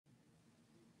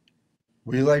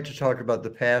We like to talk about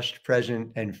the past,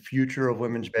 present, and future of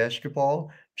women's basketball.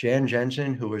 Jan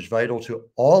Jensen, who is vital to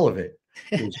all of it,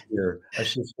 is here,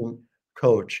 assistant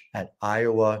coach at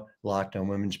Iowa. Locked on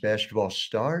Women's Basketball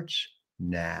starts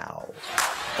now.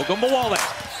 Ogumawale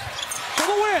for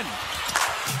the win.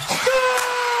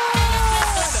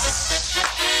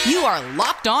 You are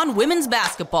Locked On Women's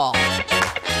Basketball,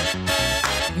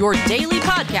 your daily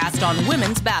podcast on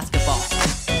women's basketball.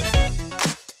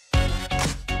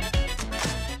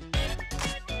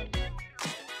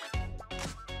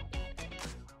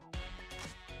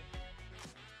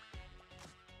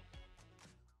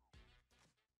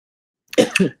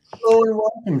 Hello and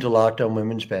welcome to Locked On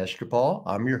Women's Basketball.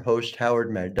 I'm your host,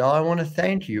 Howard Megdal. I want to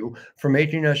thank you for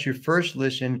making us your first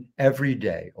listen every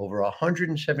day. Over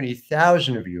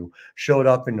 170,000 of you showed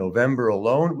up in November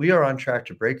alone. We are on track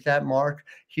to break that mark.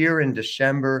 Here in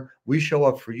December, we show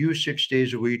up for you 6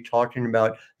 days a week talking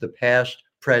about the past,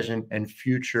 present, and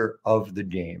future of the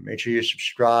game. Make sure you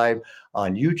subscribe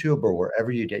on YouTube or wherever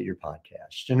you get your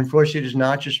podcasts. And of course, it is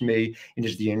not just me. It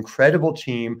is the incredible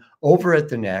team over at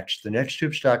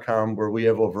thenexthoops.com, where we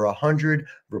have over 100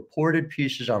 reported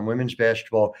pieces on women's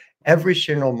basketball every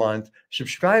single month.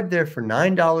 Subscribe there for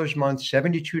 $9 a month,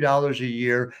 $72 a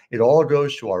year. It all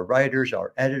goes to our writers,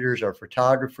 our editors, our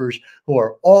photographers who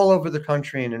are all over the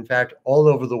country and, in fact, all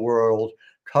over the world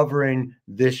covering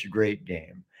this great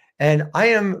game. And I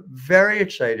am very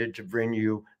excited to bring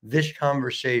you this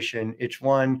conversation. It's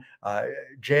one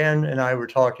Jan and I were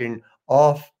talking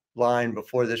offline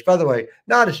before this. By the way,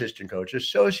 not assistant coach,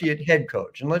 associate head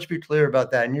coach. And let's be clear about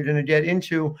that. And you're going to get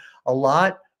into a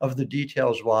lot of the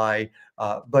details why.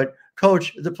 But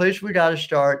Coach, the place we got to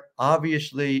start,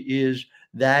 obviously, is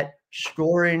that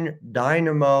scoring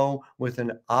dynamo with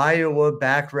an Iowa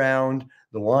background,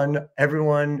 the one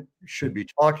everyone should be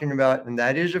talking about. And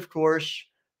that is, of course,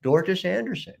 Dorcas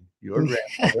Andersen, your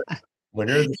grandmother,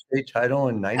 winner of the state title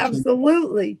in 19.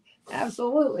 Absolutely.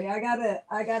 I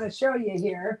gotta show you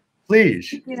here.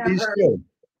 Please do.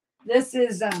 This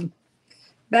is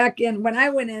back in when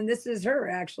I went in. This is her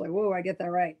actually. Whoa, I get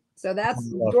that right. So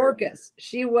that's Dorcas.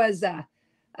 She was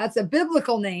that's a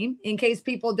biblical name in case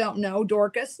people don't know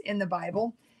Dorcas in the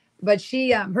Bible, but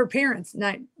she her parents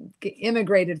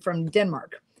immigrated from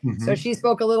Denmark. Mm-hmm. So she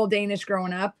spoke a little Danish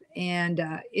growing up. And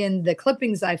in the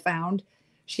clippings I found,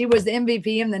 she was the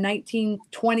MVP in the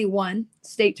 1921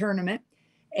 state tournament.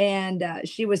 And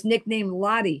she was nicknamed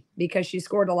Lottie because she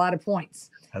scored a lot of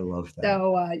points. I love that.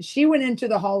 So she went into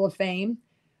the Hall of Fame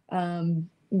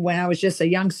when I was just a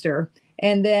youngster.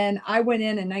 And then I went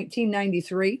in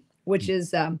 1993, which is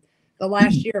the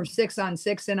last year of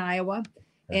 6-on-6 in Iowa.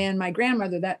 And my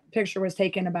grandmother, that picture was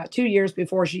taken about 2 years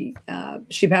before she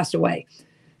passed away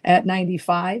at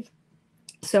 95.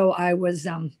 So I was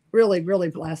really, really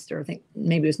blessed, or I think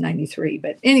maybe it was 93.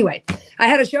 But anyway, I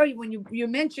had to show you when you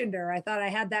mentioned her. I thought I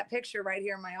had that picture right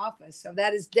here in my office. So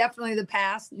that is definitely the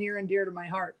past, near and dear to my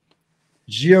heart.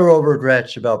 Zero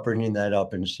regrets about bringing that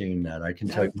up and seeing that. I can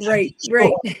tell you. Great.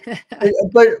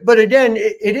 But again,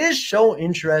 it is so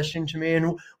interesting to me.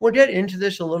 And we'll get into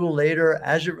this a little later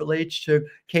as it relates to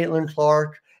Caitlin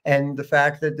Clark and the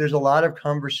fact that there's a lot of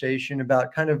conversation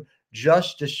about kind of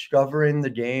just discovering the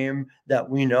game that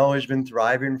we know has been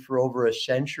thriving for over a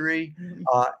century.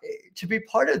 To be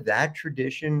part of that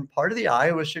tradition, part of the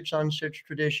Iowa 6-on-6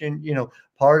 tradition,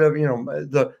 part of,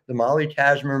 the Molly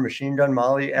Kazmer, Machine Gun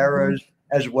Molly eras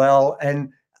as well.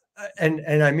 And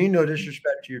I mean no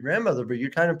disrespect to your grandmother, but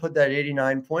you kind of put that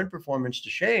 89-point performance to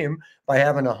shame by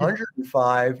having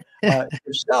 105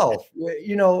 yourself.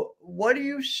 What do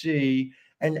you see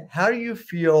and how do you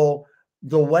feel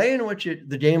the way in which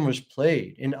the game was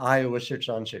played in Iowa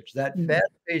 6-on-6, that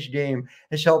fast-paced game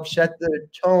has helped set the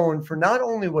tone for not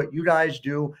only what you guys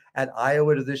do at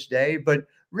Iowa to this day, but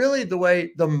really the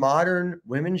way the modern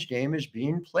women's game is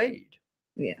being played?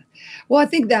 Yeah. Well, I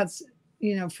think that's,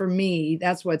 for me,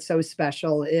 that's what's so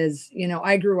special is,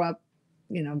 I grew up,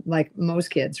 like most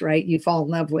kids, right? You fall in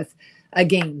love with a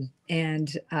game.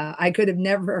 And I could have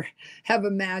never have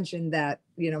imagined that,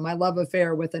 my love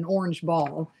affair with an orange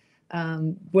ball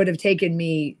would have taken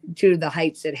me to the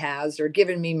heights it has, or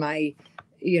given me my,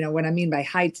 what I mean by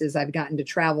heights is I've gotten to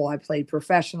travel. I played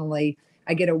professionally.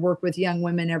 I get to work with young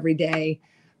women every day.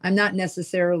 I'm not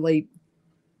necessarily,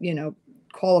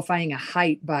 qualifying a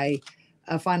height by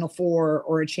a Final Four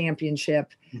or a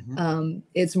championship.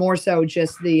 It's more so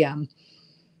just the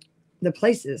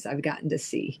places I've gotten to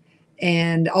see,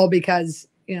 and all because,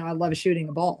 I love shooting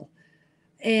a ball.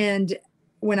 And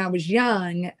when I was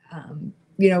young,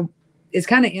 it's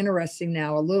kind of interesting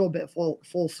now, a little bit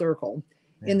full circle.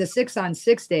 In the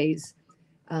 6-on-6 days,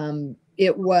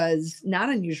 it was not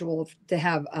unusual to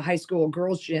have a high school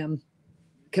girls gym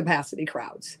capacity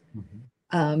crowds.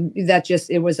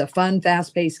 It was a fun,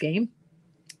 fast-paced game.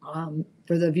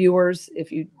 For the viewers,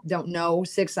 if you don't know,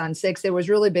 6-on-6, it was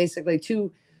really basically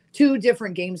two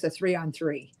different games of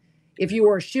 3-on-3. If you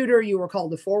were a shooter, you were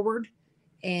called a forward,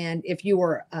 and if you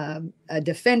were a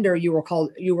defender, you were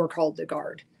called the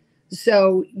guard.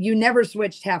 So you never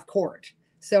switched half court.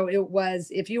 So it was,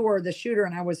 if you were the shooter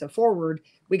and I was a forward,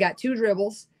 we got 2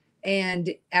 dribbles, and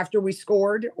after we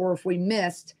scored, or if we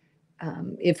missed,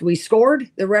 if we scored,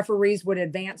 the referees would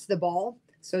advance the ball.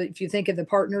 So if you think of the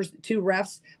partners, 2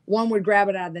 refs, one would grab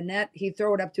it out of the net, he'd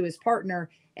throw it up to his partner,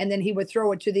 and then he would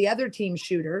throw it to the other team's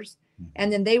shooters,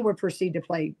 and then they would proceed to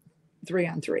play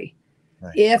 3-on-3.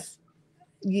 Right. If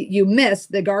you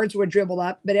missed, the guards would dribble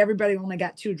up, but everybody only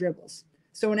got 2 dribbles.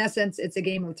 So in essence, it's a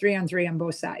game of 3-on-3 on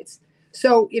both sides.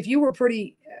 So if you were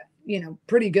pretty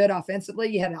good offensively,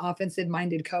 you had an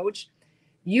offensive-minded coach,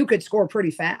 you could score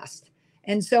pretty fast.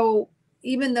 And so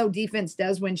even though defense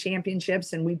does win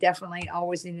championships, and we definitely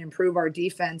always need to improve our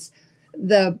defense,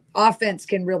 the offense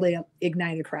can really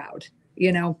ignite a crowd.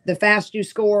 The fast you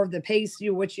score, the pace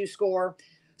which you score.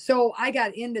 So I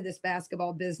got into this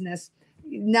basketball business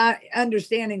not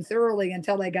understanding thoroughly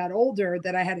until I got older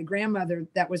that I had a grandmother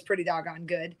that was pretty doggone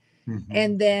good.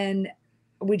 And then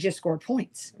we just scored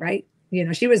points, right?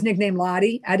 She was nicknamed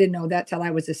Lottie. I didn't know that till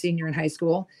I was a senior in high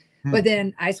school. But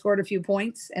then I scored a few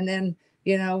points, and then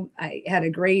I had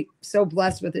so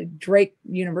blessed with a Drake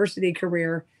University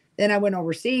career. Then I went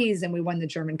overseas and we won the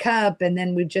German Cup, and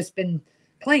then we've just been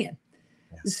playing.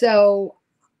 So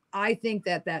I think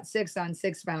that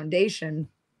 6-on-6 foundation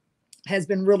has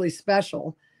been really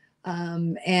special.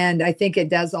 And I think it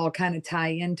does all kind of tie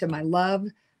into my love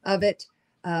of it.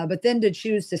 But then to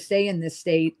choose to stay in this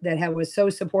state that was so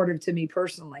supportive to me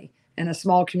personally, in a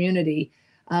small community,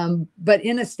 but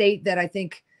in a state that I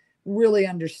think really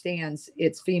understands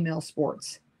its female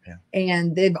sports.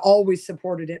 And they've always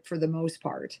supported it for the most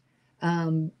part.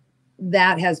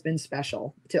 That has been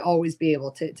special to always be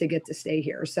able to get to stay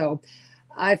here. So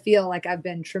I feel like I've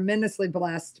been tremendously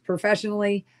blessed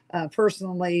professionally,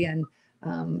 personally, and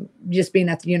just being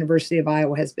at the University of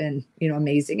Iowa has been,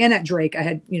 amazing. And at Drake, I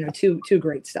had, two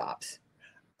great stops.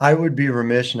 I would be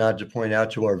remiss not to point out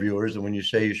to our viewers that when you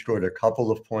say you scored a couple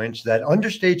of points, that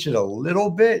understates it a little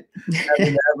bit.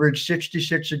 Having averaged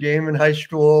 66 a game in high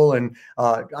school, and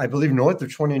I believe north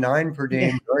of 29 per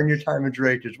game during your time at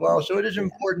Drake as well. So it is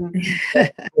important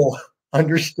that people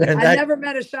understand that. I never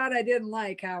met a shot I didn't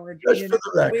like, Howard. Just for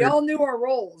the record. We all knew our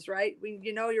roles, right?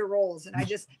 Your roles, and I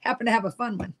just happened to have a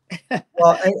fun one.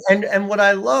 Well, and what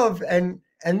I love, and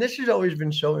this has always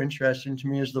been so interesting to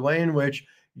me, is the way in which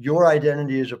your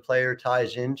identity as a player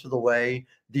ties into the way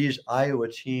these Iowa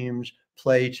teams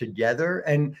play together.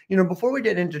 And, before we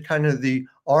get into kind of the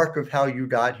arc of how you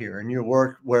got here and your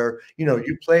work where,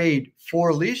 you played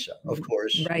for Lisa, of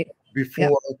course, right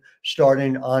before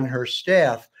starting on her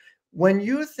staff. When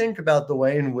you think about the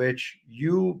way in which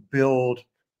you build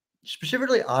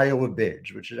specifically Iowa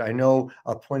bigs, which is, I know,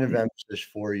 a point of emphasis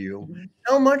for you,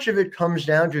 how much of it comes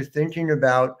down to thinking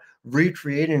about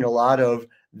recreating a lot of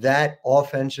that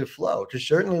offensive flow? Because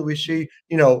certainly we see,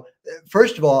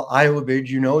 first of all, Iowa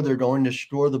bigs, they're going to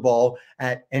score the ball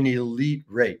at an elite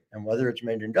rate. And whether it's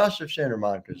Megan Gustafson or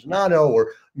Monica Zanato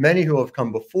or many who have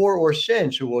come before or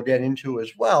since, who we'll get into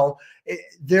as well,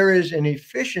 there is an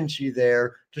efficiency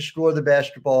there to score the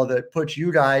basketball that puts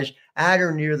you guys at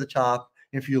or near the top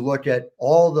if you look at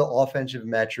all the offensive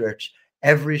metrics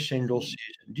every single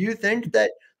season. Do you think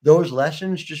that those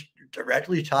lessons just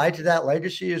directly tied to that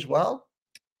legacy as well?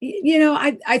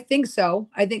 I think so.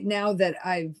 I think now that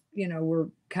we're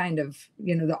kind of,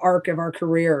 the arc of our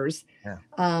careers,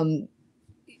 I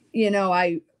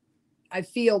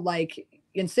feel like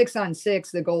in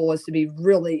 6-on-6, the goal was to be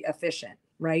really efficient,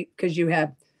 right? Because you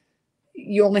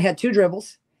only had 2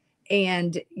 dribbles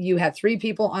and you had 3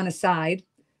 people on a side,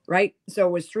 right? So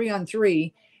it was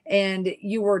 3-on-3, and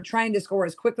you were trying to score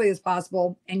as quickly as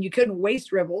possible, and you couldn't waste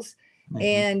dribbles.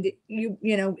 And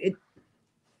it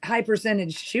high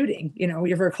percentage shooting,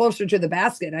 if you're closer to the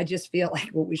basket, I just feel like,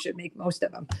 we should make most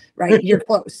of them, right? You're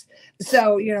close.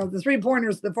 So, the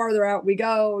 3-pointers, the farther out we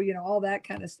go, all that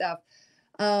kind of stuff.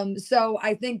 So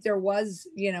I think there was,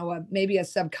 maybe a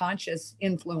subconscious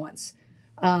influence.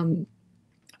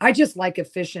 I just like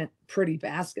efficient, pretty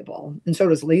basketball. And so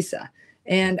does Lisa.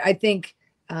 And I think,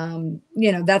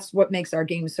 that's what makes our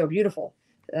game so beautiful.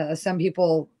 Some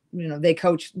people, they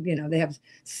coach, they have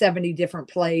 70 different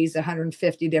plays,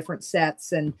 150 different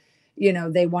sets, and,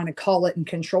 they want to call it and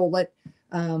control it.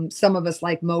 Some of us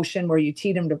like motion, where you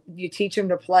teach them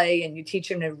to play and you teach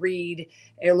them to read.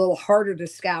 A little harder to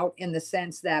scout in the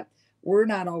sense that we're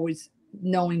not always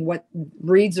knowing what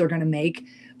reads are going to make,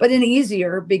 but then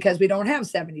easier because we don't have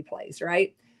 70 plays,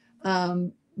 right?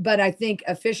 But I think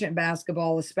efficient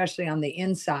basketball, especially on the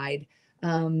inside,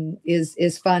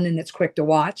 is fun and it's quick to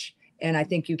watch. And I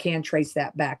think you can trace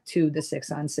that back to the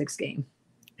 6-on-6 game.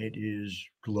 It is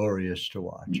glorious to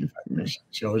watch, if I may say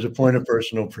so, as a point of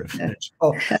personal privilege.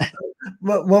 Oh,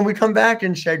 when we come back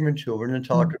in segment 2, we're going to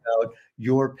talk about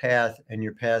your path and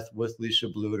your path with Lisa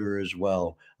Bluder as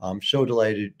well. I'm so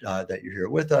delighted that you're here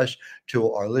with us.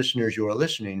 To our listeners, you are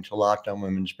listening to Locked On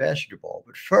Women's Basketball.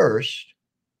 But first,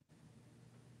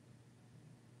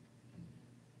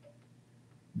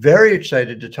 very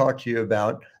excited to talk to you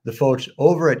about the folks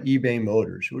over at eBay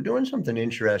Motors who are doing something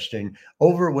interesting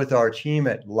over with our team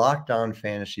at Locked On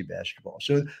Fantasy Basketball.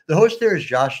 So the host there is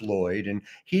Josh Lloyd, and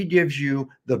he gives you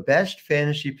the best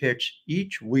fantasy picks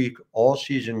each week all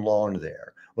season long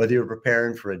there. Whether you're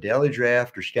preparing for a daily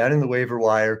draft or scouting the waiver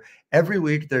wire, every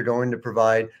week they're going to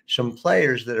provide some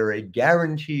players that are a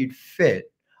guaranteed fit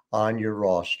on your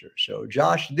roster. So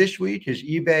Josh, this week his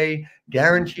eBay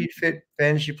guaranteed fit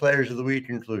fantasy players of the week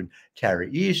include Tari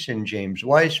Eason, James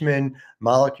Weissman,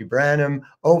 Malaki Branham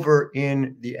over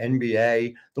in the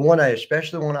NBA. The one I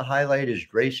especially want to highlight is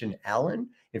Grayson Allen.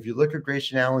 If you look at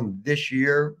Grayson Allen this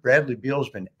year, Bradley Beal's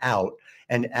been out,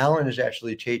 and Allen has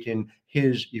actually taken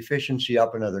his efficiency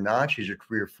up another notch. He's a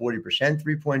career 40%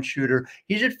 three-point shooter.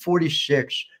 He's at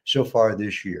 46 so far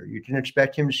this year. You can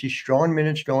expect him to see strong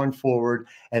minutes going forward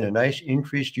and a nice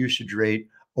increased usage rate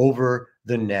over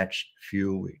the next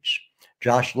few weeks.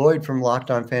 Josh Lloyd from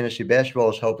Locked On Fantasy Basketball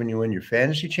is helping you win your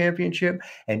fantasy championship,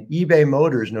 and eBay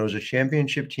Motors knows a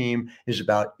championship team is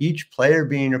about each player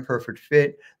being a perfect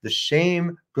fit. The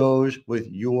same goes with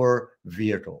your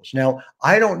vehicles. Now,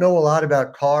 I don't know a lot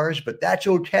about cars, but that's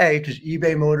okay because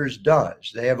eBay Motors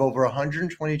does. They have over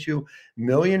 122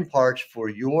 million parts for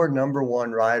your number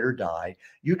one ride or die.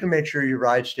 You can make sure your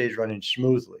ride stays running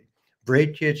smoothly.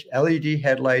 Brake kits, LED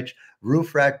headlights,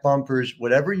 roof rack bumpers,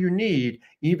 whatever you need,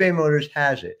 eBay Motors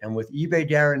has it. And with eBay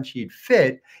Guaranteed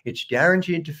Fit, it's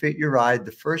guaranteed to fit your ride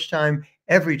the first time,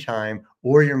 every time,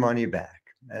 or your money back.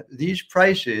 At these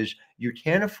prices, you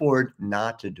can't afford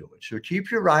not to do it. So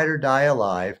keep your ride or die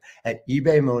alive at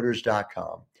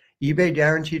ebaymotors.com. eBay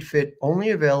Guaranteed Fit only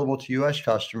available to U.S.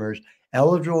 customers.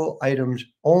 Eligible items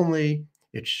only.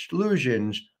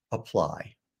 Exclusions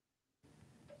apply.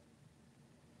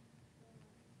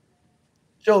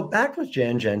 So back with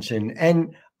Jensen,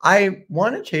 and I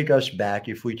want to take us back,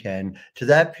 if we can, to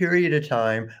that period of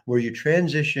time where you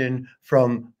transition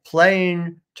from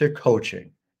playing to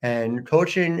coaching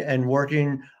and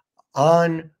working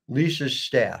on Lisa's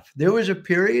staff. There was a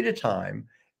period of time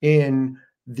in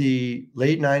the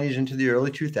late 90s into the early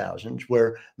 2000s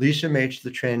where Lisa makes the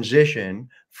transition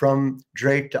from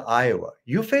Drake to Iowa.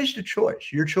 You faced a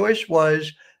choice. Your choice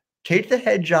was take the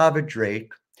head job at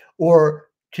Drake or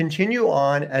continue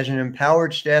on as an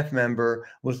empowered staff member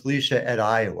with Lisa at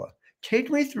Iowa. Take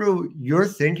me through your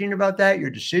thinking about that, your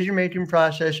decision-making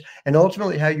process, and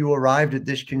ultimately how you arrived at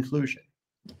this conclusion.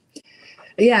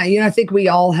 Yeah, I think we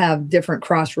all have different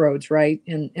crossroads, right,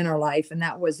 in our life. And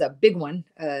that was a big one,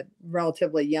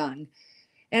 relatively young.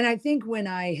 And I think when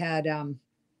I had,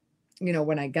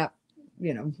 when I got,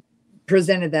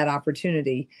 presented that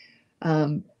opportunity,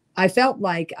 I felt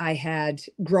like I had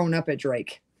grown up at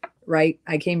Drake. Right.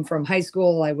 I came from high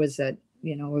school. I was it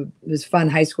was a fun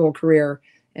high school career,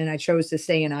 and I chose to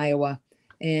stay in Iowa.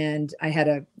 And I had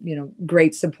a,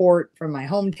 great support from my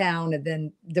hometown, and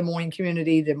then Des Moines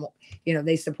community.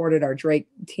 They supported our Drake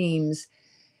teams.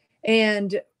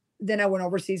 And then I went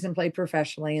overseas and played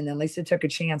professionally. And then Lisa took a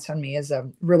chance on me as a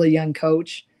really young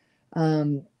coach.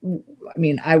 I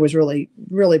was really,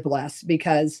 really blessed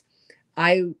because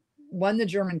I won the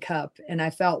German Cup, and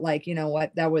I felt like,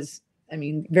 that was,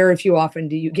 very few often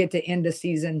do you get to end a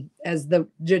season as the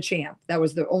champ. That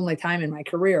was the only time in my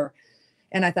career.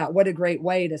 And I thought, what a great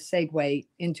way to segue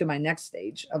into my next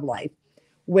stage of life,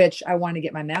 which I wanted to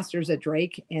get my master's at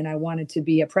Drake. And I wanted to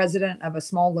be a president of a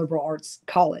small liberal arts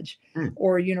college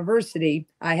or university.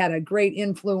 I had a great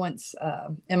influence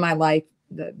in my life.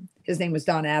 His name was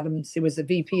Don Adams. He was the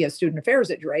VP of student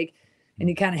affairs at Drake. And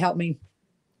he kind of helped me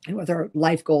with our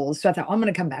life goals. So I thought, I'm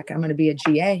going to come back. I'm going to be a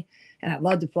GA. And I'd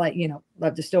love to play,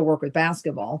 love to still work with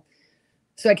basketball.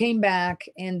 So I came back,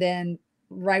 and then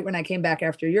right when I came back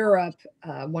after Europe,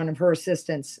 one of her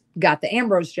assistants got the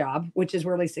Ambrose job, which is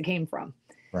where Lisa came from.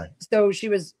 Right. So she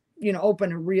was,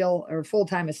 open a real or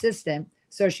full-time assistant.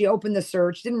 So she opened the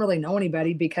search, didn't really know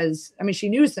anybody because, I mean, she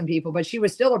knew some people, but she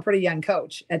was still a pretty young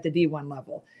coach at the D1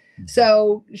 level.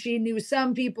 So she knew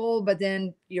some people, but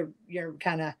then you're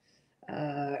kind of,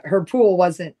 her pool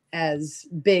wasn't as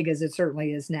big as it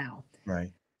certainly is now.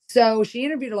 Right. So she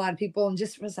interviewed a lot of people and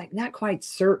just was like, not quite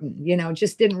certain,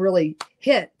 just didn't really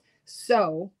hit.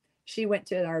 So she went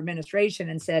to our administration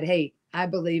and said, hey, I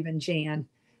believe in Jan.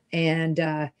 And,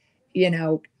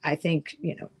 I think,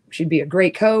 she'd be a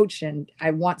great coach. And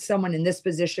I want someone in this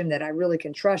position that I really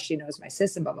can trust. She knows my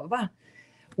system, blah, blah, blah.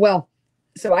 Well,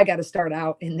 so I got to start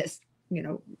out in this,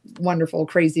 wonderful,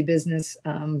 crazy business,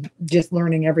 just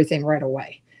learning everything right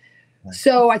away. Right.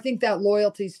 So I think that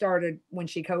loyalty started when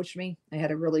she coached me. I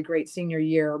had a really great senior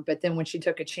year, but then when she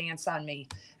took a chance on me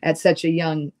at such a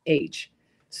young age.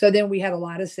 So then we had a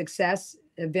lot of success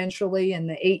eventually in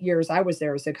the 8 years I was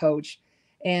there as a coach.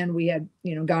 And we had,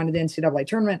 gone to the NCAA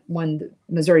tournament, won the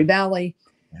Missouri Valley.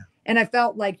 Yeah. And I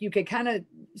felt like you could kind of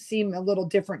see a little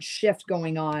different shift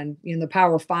going on. The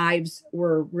Power Fives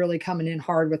were really coming in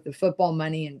hard with the football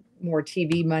money and more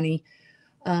TV money.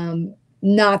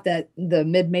 Not that the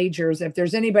mid-majors, if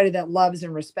there's anybody that loves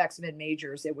and respects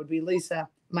mid-majors, it would be Lisa,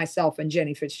 myself, and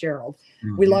Jenny Fitzgerald.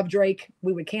 Mm-hmm. We love Drake.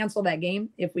 We would cancel that game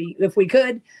if we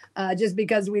could, just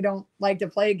because we don't like to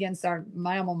play against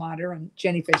my alma mater. And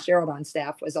Jenny Fitzgerald on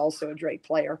staff was also a Drake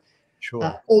player,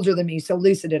 sure. Older than me. So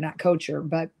Lisa did not coach her.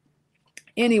 But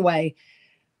anyway,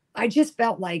 I just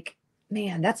felt like,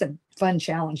 man, that's a fun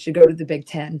challenge to go to the Big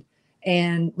Ten.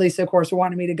 And Lisa, of course,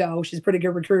 wanted me to go. She's a pretty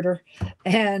good recruiter.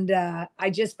 And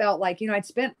I just felt like, I'd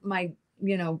spent my,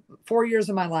 4 years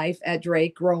of my life at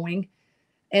Drake growing.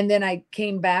 And then I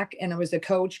came back and I was a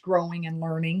coach growing and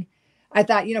learning. I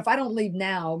thought, if I don't leave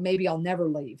now, maybe I'll never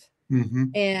leave. Mm-hmm.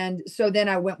 And so then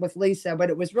I went with Lisa,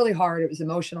 but it was really hard. It was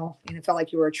emotional. And it felt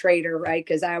like you were a traitor, right?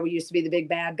 Because Iowa used to be the big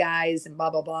bad guys and blah,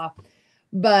 blah, blah.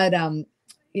 But,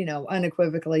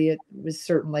 unequivocally, it was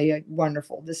certainly a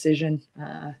wonderful decision.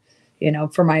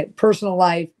 For my personal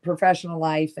life, professional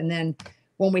life. And then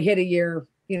when we hit a year,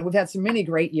 we've had so many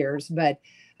great years, but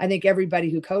I think everybody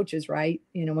who coaches, right,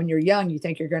 when you're young, you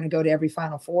think you're going to go to every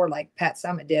Final Four like Pat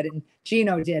Summitt did and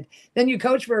Gino did. Then you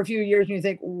coach for a few years and you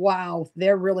think, wow,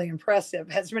 they're really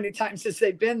impressive as many times as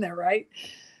they've been there, right?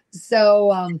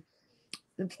 So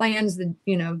the plans,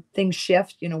 things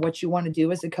shift, what you want to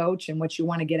do as a coach and what you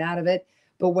want to get out of it,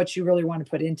 but what you really want to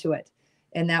put into it.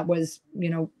 And that was,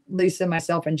 Lisa,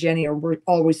 myself, and Jenny were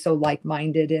always so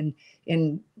like-minded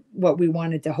in what we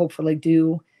wanted to hopefully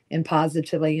do and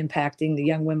positively impacting the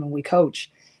young women we coach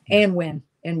and win,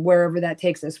 and wherever that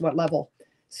takes us, what level.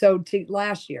 So to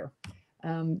last year,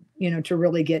 to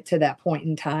really get to that point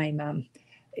in time,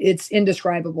 it's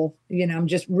indescribable. I'm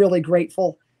just really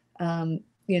grateful. We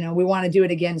want to do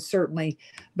it again, certainly.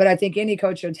 But I think any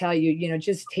coach will tell you,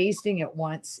 just tasting it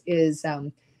once is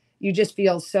you just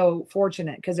feel so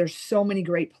fortunate because there's so many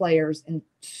great players and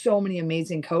so many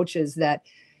amazing coaches that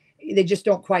they just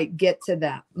don't quite get to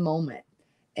that moment.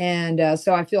 And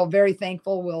so I feel very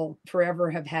thankful we'll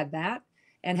forever have had that.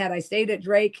 And had I stayed at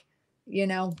Drake,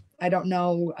 I don't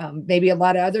know, maybe a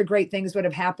lot of other great things would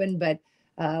have happened, but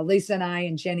Lisa and I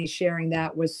and Jenny sharing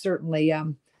that was certainly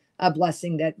a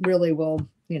blessing that really will,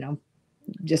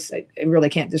 just, I really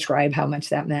can't describe how much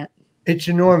that meant. It's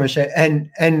enormous.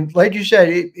 And like you said,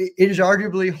 it is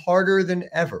arguably harder than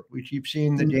ever. We keep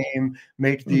seeing the game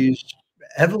make these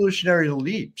evolutionary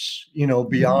leaps,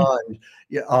 beyond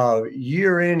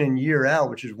year in and year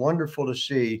out, which is wonderful to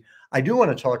see. I do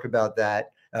want to talk about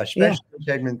that, especially in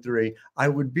segment 3. I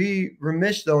would be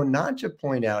remiss, though, not to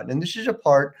point out, and this is a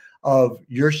part of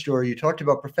your story. You talked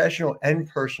about professional and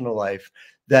personal life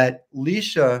that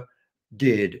Lisa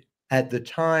did at the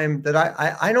time that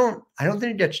I don't think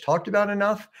it gets talked about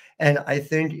enough. And I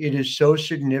think it is so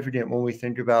significant when we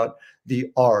think about the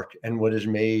arc and what has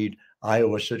made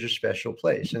Iowa such a special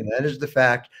place. And that is the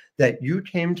fact that you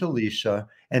came to Lisa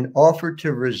and offered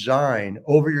to resign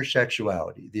over your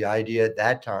sexuality. The idea at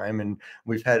that time, and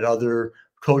we've had other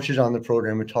coaches on the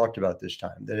program who talked about this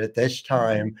time, that at this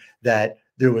time that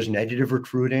there was negative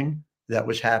recruiting that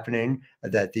was happening,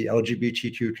 that the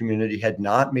LGBTQ community had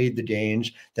not made the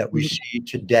gains that we see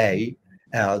today,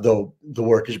 though the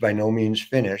work is by no means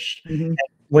finished. Mm-hmm.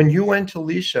 When you went to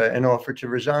Lisa and offered to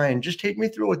resign, just take me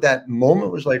through what that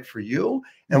moment was like for you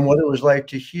and what it was like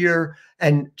to hear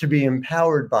and to be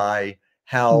empowered by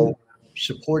how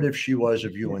supportive she was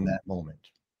of you in that moment.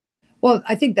 Well,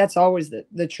 I think that's always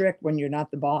the trick when you're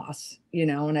not the boss,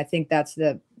 and I think that's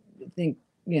the thing,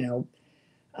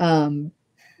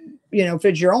 if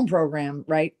it's your own program,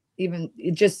 right? Even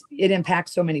it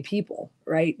impacts so many people,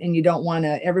 right? And you don't want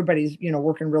to, everybody's,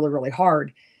 working really, really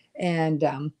hard. And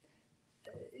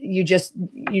you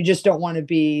just don't want to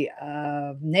be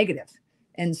negative.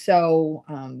 And so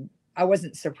I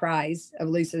wasn't surprised of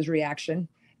Lisa's reaction.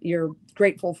 You're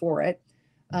grateful for it.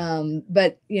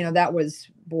 But that was,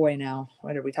 boy, now,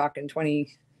 what are we talking,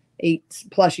 28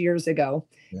 plus years ago?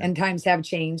 Yeah. And times have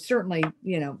changed. Certainly,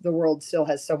 the world still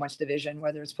has so much division,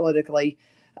 whether it's politically,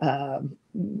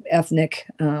 ethnic,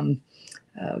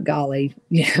 golly,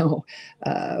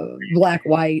 black,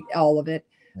 white, all of it.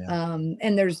 Yeah.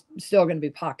 And there's still going to be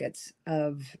pockets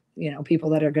of, people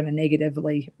that are going to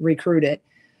negatively recruit it.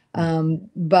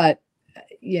 But,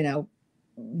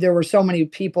 there were so many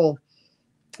people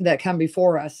that come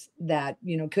before us that,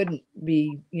 couldn't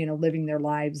be, living their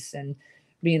lives and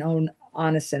being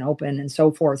honest and open and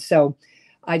so forth. So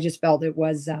I just felt it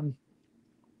was,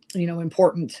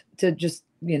 important to just,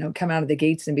 come out of the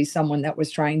gates and be someone that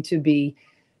was trying to be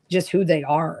just who they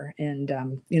are and,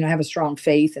 have a strong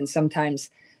faith. And sometimes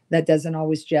that doesn't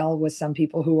always gel with some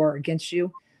people who are against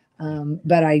you.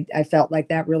 But I felt like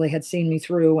that really had seen me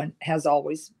through and has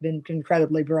always been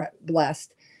incredibly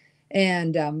blessed.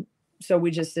 And so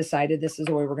we just decided this is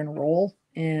the way we're going to roll.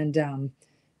 And,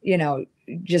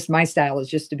 just my style is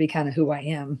just to be kind of who I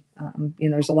am.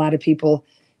 There's a lot of people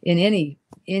in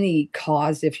any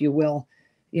cause, if you will,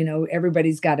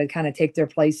 everybody's got to kind of take their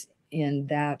place in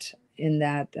that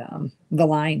the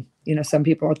line. Some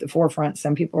people are at the forefront,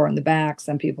 some people are in the back,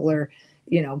 some people are,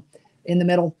 in the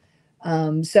middle.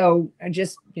 So I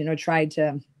just, tried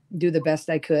to do the best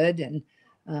I could and,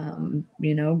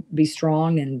 be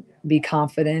strong and be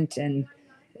confident. And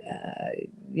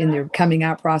in their coming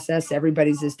out process,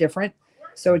 everybody's is different.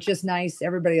 So it's just nice.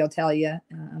 Everybody will tell you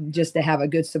just to have a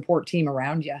good support team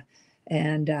around you.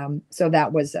 And so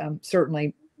that was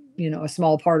certainly, a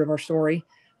small part of our story.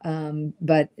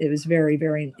 But it was very,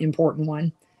 very important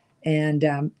one.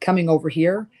 And coming over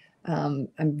here, I'm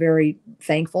very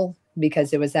thankful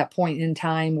because it was that point in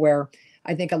time where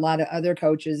I think a lot of other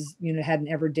coaches, hadn't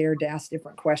ever dared to ask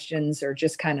different questions or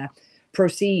just kind of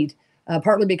proceed,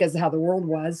 partly because of how the world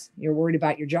was. You're worried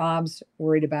about your jobs,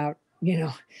 worried about,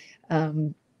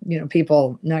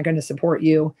 people not going to support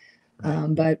you.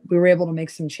 But we were able to make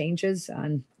some changes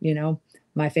on,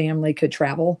 my family could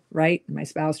travel, right? My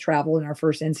spouse traveled in our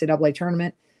first NCAA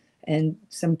tournament and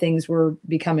some things were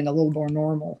becoming a little more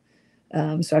normal.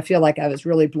 So I feel like I was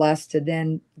really blessed to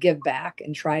then give back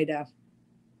and try to,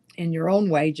 in your own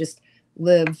way, just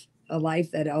live a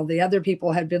life that all the other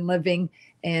people had been living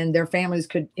and their families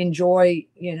could enjoy.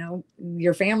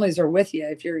 Your families are with you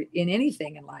if you're in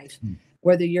anything in life,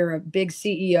 whether you're a big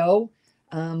CEO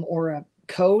or a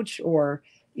coach or,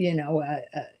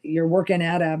 you're working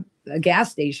at a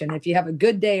gas station. If you have a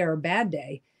good day or a bad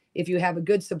day, if you have a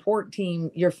good support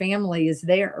team, your family is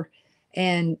there.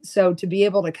 And so to be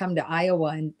able to come to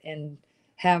Iowa and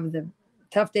have the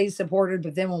tough days supported,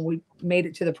 but then when we made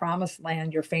it to the promised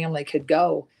land, your family could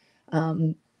go.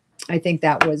 I think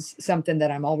that was something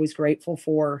that I'm always grateful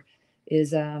for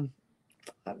is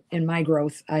in my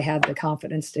growth, I had the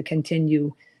confidence to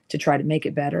continue to try to make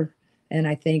it better. And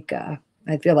I think,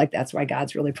 I feel like that's why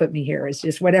God's really put me here is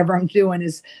just whatever I'm doing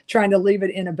is trying to leave it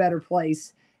in a better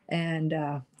place. And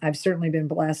I've certainly been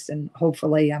blessed and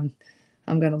hopefully I'm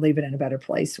going to leave it in a better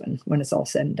place when it's all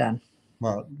said and done.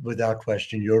 Well, without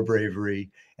question, your bravery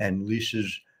and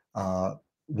Lisa's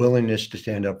willingness to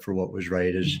stand up for what was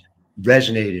right has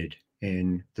resonated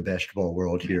in the basketball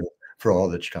world here for all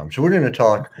that's come. So we're going to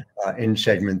talk in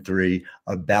segment 3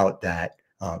 about that.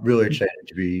 Really excited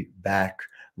to be back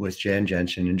with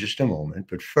Jensen in just a moment.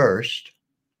 But first,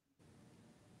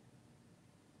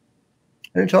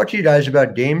 I'm going to talk to you guys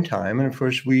about Game Time. And of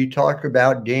course, we talk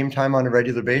about Game Time on a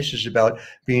regular basis about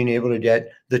being able to get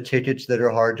the tickets that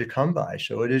are hard to come by.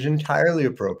 So it is entirely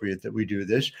appropriate that we do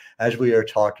this as we are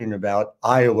talking about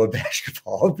Iowa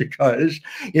basketball, because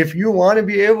if you want to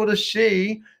be able to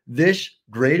see this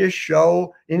greatest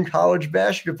show in college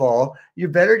basketball, you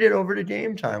better get over to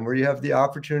Game Time, where you have the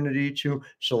opportunity to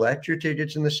select your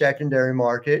tickets in the secondary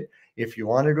market. If you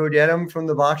want to go get them from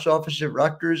the box office at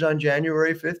Rutgers on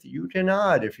January 5th, you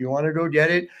cannot. If you want to go get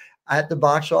it at the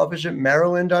box office at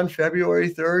Maryland on February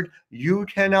 3rd, you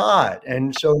cannot.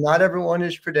 And so not everyone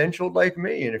is credentialed like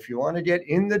me. And if you want to get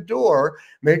in the door,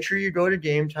 make sure you go to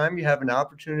Game Time. You have an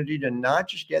opportunity to not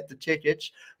just get the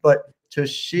tickets, but to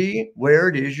see where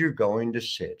it is you're going to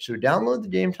sit. So download the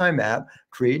Game Time app,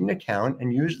 create an account,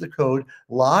 and use the code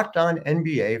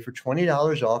LOCKEDONNBA for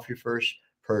 $20 off your first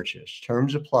purchase.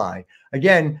 Terms apply.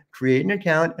 Again, create an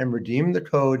account and redeem the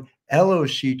code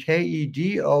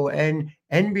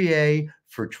LOCKEDONNBA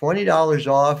for $20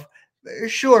 off.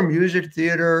 Sure, music,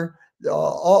 theater,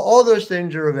 all those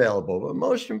things are available. But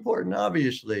most important,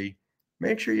 obviously,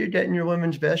 make sure you're getting your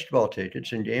women's basketball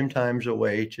tickets, and Game Time's a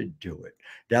way to do it.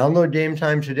 Download Game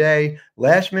Time today.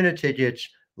 Last minute tickets,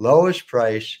 lowest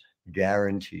price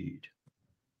guaranteed.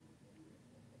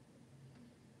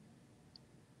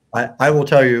 I will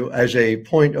tell you, as a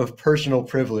point of personal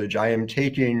privilege, I am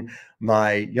taking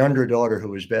my younger daughter,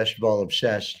 who is basketball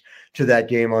obsessed, to that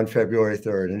game on February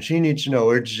 3rd. And she needs to know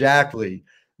exactly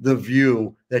the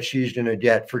view that she's going to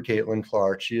get for Caitlin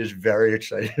Clark. She is very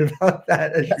excited about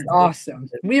that. That's awesome.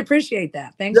 We appreciate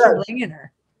that. Thanks for bringing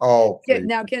her. Oh,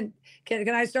 now can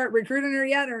I start recruiting her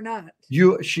yet or not?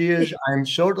 She is. I'm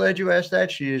so glad you asked that.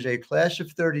 She is a class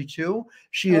of 32.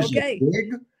 She is a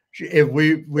big. If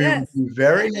we would be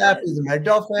very happy, the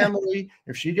Megdal family,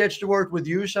 if she gets to work with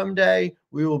you someday,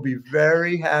 we will be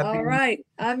very happy. All right.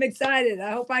 I'm excited.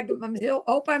 I hope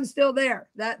I'm still there.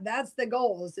 That's the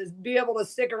goal, is to be able to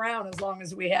stick around as long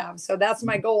as we have. So that's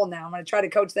my goal now. I'm going to try to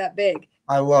coach that big.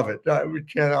 I love it. We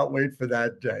cannot wait for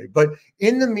that day. But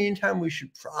in the meantime, we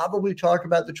should probably talk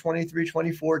about the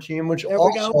 23-24 team, which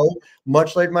also,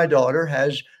 much like my daughter,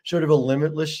 has sort of a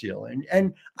limitless ceiling.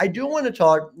 And I do want to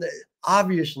talk.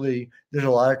 Obviously, there's a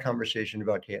lot of conversation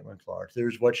about Caitlin Clark.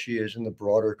 There's what she is in the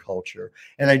broader culture.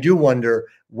 And I do wonder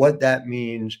what that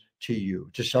means to you,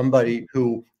 to somebody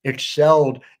who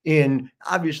excelled in,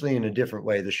 obviously in a different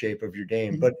way, the shape of your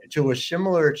game, but to a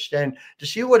similar extent, to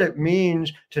see what it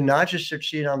means to not just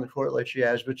succeed on the court like she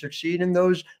has, but succeed in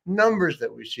those numbers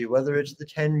that we see, whether it's the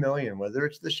 10 million, whether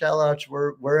it's the sellouts,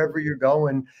 wherever you're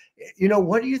going. You know,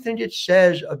 what do you think it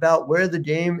says about where the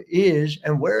game is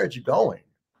and where it's going?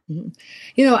 You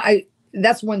know,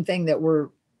 that's one thing that we're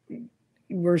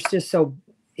just so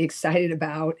excited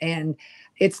about, and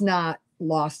it's not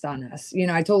lost on us. You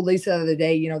know, I told Lisa the other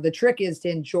day, you know, the trick is to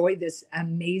enjoy this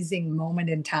amazing moment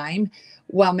in time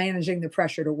while managing the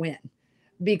pressure to win.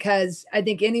 Because I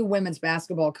think any women's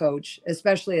basketball coach,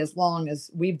 especially as long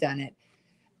as we've done it,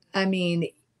 I mean,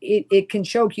 it can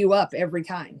choke you up every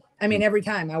time. I mean, every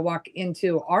time I walk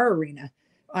into our arena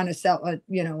on a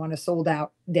sold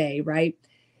out day, right?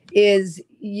 Is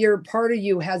your part of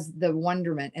you has the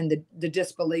wonderment and the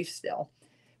disbelief still,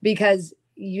 because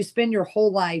you spend your whole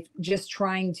life just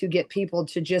trying to get people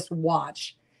to just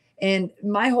watch. And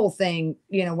my whole thing,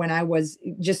 you know, when I was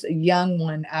just a young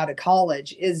one out of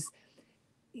college, is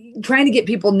trying to get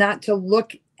people not to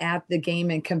look at the game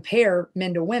and compare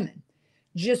men to women.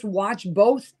 Just watch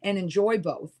both and enjoy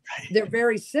both. They're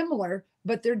very similar,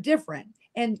 but they're different.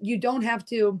 And you don't have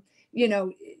to, you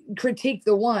know, critique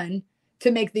the one to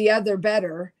make the other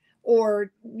better, or,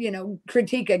 you know,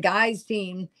 critique a guy's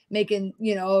team making,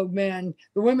 you know, oh man,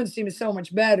 the women's team is so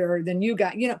much better than you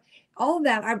got, you know, all of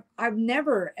that. I've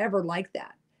never, ever liked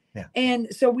that. Yeah. And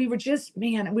so we would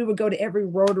we would go to every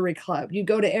Rotary Club. You'd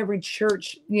go to every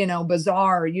church, you know,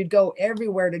 bazaar. You'd go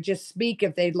everywhere to just speak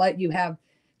if they'd let you have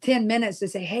 10 minutes to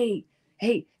say,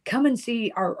 hey, come and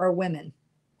see our women.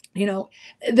 You know,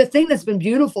 the thing that's been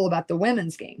beautiful about the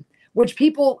women's game, which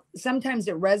people, sometimes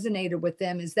it resonated with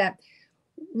them, is that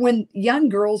when young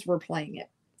girls were playing it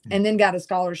and then got a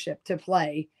scholarship to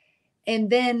play, and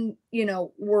then, you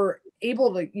know, were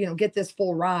able to, you know, get this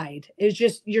full ride, is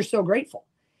just, you're so grateful,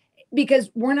 because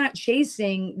we're not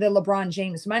chasing the LeBron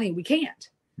James money. We can't,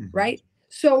 right?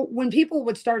 So when people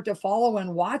would start to follow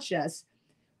and watch us,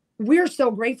 we're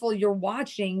so grateful you're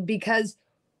watching, because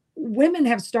women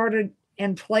have started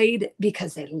and played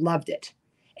because they loved it.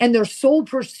 And their sole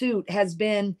pursuit has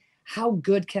been, how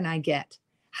good can I get?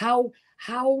 How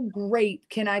great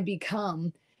can I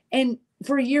become? And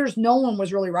for years, no one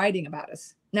was really writing about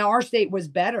us. Now, our state was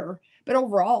better, but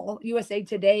overall, USA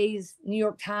Today's, New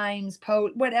York Times,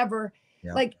 Post, whatever,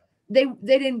 like they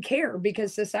didn't care,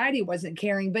 because society wasn't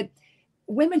caring. But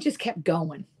women just kept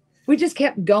going. We just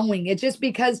kept going. It's just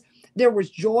because there was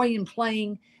joy in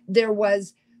playing. There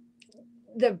was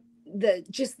the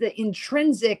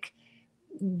intrinsic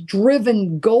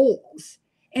driven goals.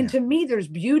 And to me, there's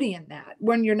beauty in that,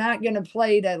 when you're not going to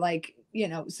play to, like, you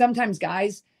know, sometimes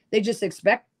guys, they just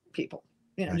expect people,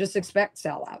 you know, just expect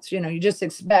sellouts, you know, you just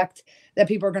expect that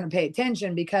people are going to pay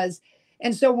attention, because,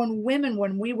 and so when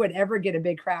we would ever get a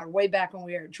big crowd, way back when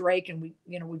we were at Drake, and we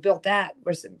built that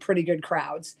with some pretty good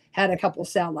crowds, had a couple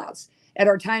sellouts. At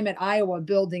our time at Iowa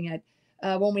building it,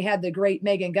 when we had the great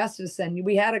Megan Gustafson,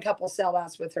 we had a couple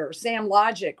sellouts with her. Sam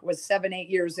Logic was 7-8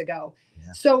 years ago.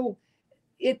 Yeah. So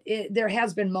there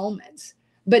has been moments,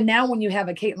 but now when you have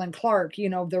a Caitlin Clark, you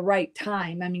know, the right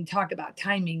time, I mean, talk about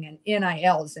timing and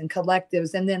NILs and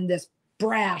collectives, and then this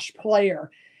brash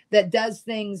player that does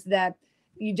things that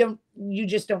you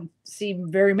just don't see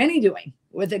very many doing,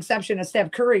 with the exception of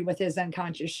Steph Curry with his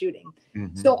unconscious shooting.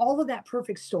 So all of that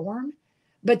perfect storm,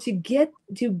 but to get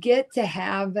to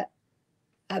have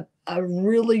a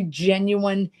really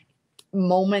genuine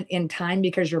moment in time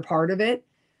because you're part of it.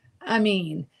 I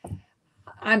mean,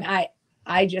 I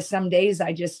just, some days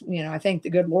I just, I thank the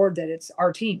good Lord that it's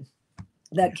our team,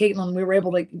 that Caitlin, we were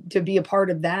able to be a part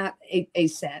of that a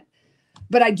set.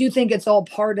 But I do think it's all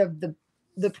part of the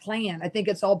plan. I think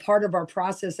it's all part of our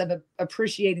process of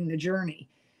appreciating the journey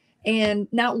and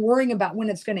not worrying about when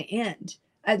it's going to end.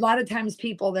 A lot of times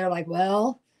people, they're like,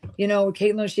 well,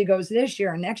 Caitlin, she goes this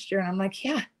year or next year. And I'm like,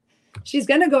 yeah, she's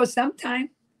going to go sometime.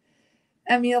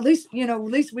 I mean, at least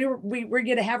we're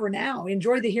going to have her now.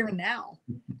 Enjoy the here and now.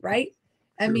 Right.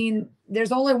 I mean,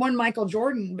 there's only one Michael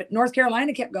Jordan, but North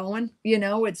Carolina kept going,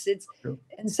 it's,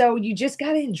 and so you just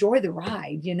got to enjoy the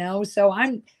ride, so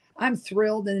I'm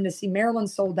thrilled. And to see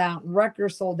Maryland sold out and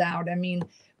Rutgers sold out. I mean,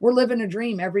 we're living a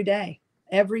dream every day.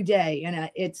 And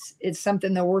it's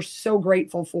something that we're so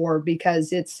grateful for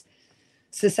because it's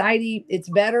society, it's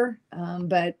better.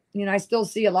 But I still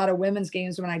see a lot of women's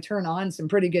games when I turn on some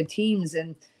pretty good teams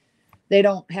and they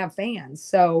don't have fans.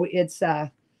 So it's,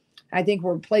 I think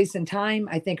we're place and time.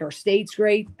 I think our state's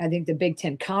great. I think the Big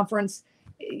Ten Conference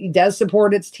does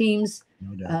support its teams.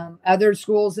 No other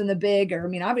schools in the Big,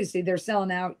 obviously they're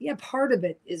selling out. Yeah, part of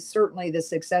it is certainly the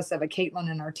success of a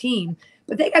Caitlin and our team,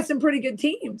 but they got some pretty good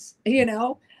teams.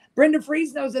 Brenda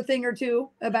Freese knows a thing or two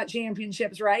about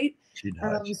championships, right? She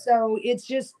does. So it's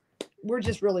just, we're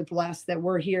just really blessed that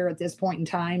we're here at this point in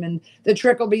time. And the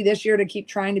trick will be this year to keep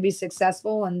trying to be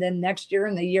successful, and then next year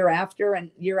and the year after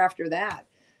and year after that.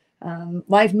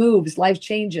 Life moves, life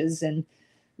changes, and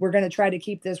we're going to try to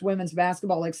keep this women's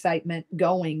basketball excitement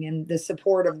going and the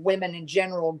support of women in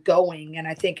general going. And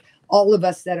I think all of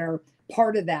us that are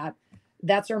part of that,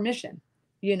 that's our mission.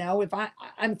 If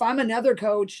I'm another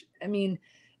coach,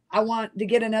 I want to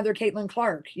get another Caitlin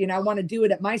Clark. I want to do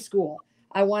it at my school.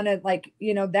 I want to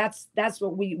that's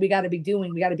what we got to be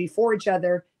doing. We got to be for each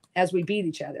other as we beat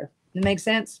each other. It makes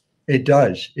sense? It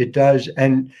does. It does.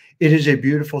 And it is a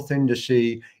beautiful thing to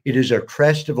see. It is a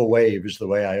crest of a wave is the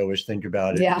way I always think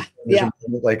about it. Yeah.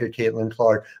 Like a Caitlin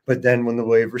Clark. But then when the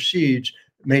wave recedes,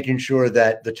 making sure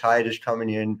that the tide is coming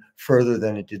in further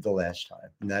than it did the last time.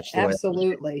 And that's the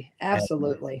absolutely.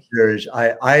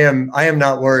 I am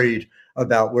not worried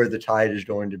about where the tide is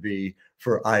going to be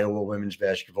for Iowa women's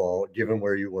basketball, given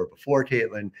where you were before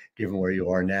Caitlin, given where you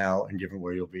are now, and given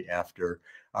where you'll be after.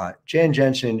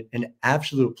 Jensen, an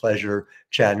absolute pleasure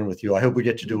chatting with you. I hope we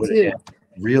get to do it again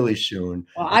really soon.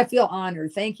 Well, I feel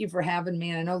honored. Thank you for having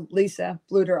me. And I know Lisa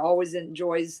Bluder always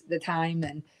enjoys the time.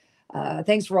 And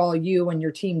thanks for all you and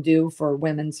your team do for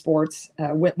women's sports,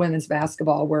 women's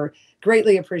basketball. We're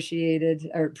greatly appreciative.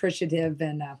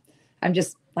 And I'm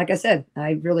just, like I said,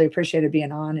 I really appreciated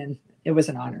being on, and it was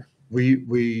an honor.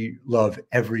 We love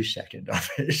every second of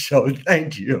it. So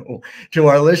thank you to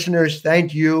our listeners.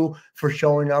 Thank you for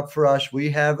showing up for us. We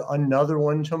have another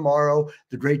one tomorrow.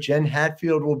 The great Jen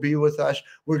Hatfield will be with us.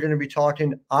 We're going to be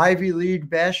talking Ivy League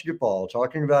basketball,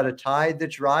 talking about a tide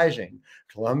that's rising,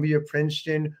 Columbia,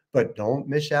 Princeton, but don't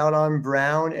miss out on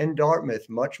Brown and Dartmouth.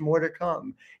 Much more to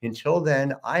come. Until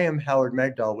then, I am Howard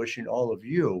Megdal, wishing all of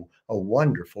you a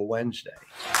wonderful Wednesday.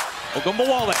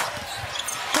 Ogunbowale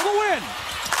for the win.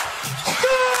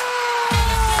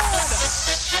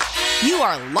 You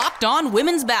are Locked On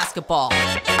Women's Basketball,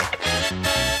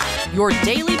 your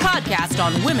daily podcast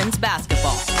on women's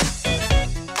basketball.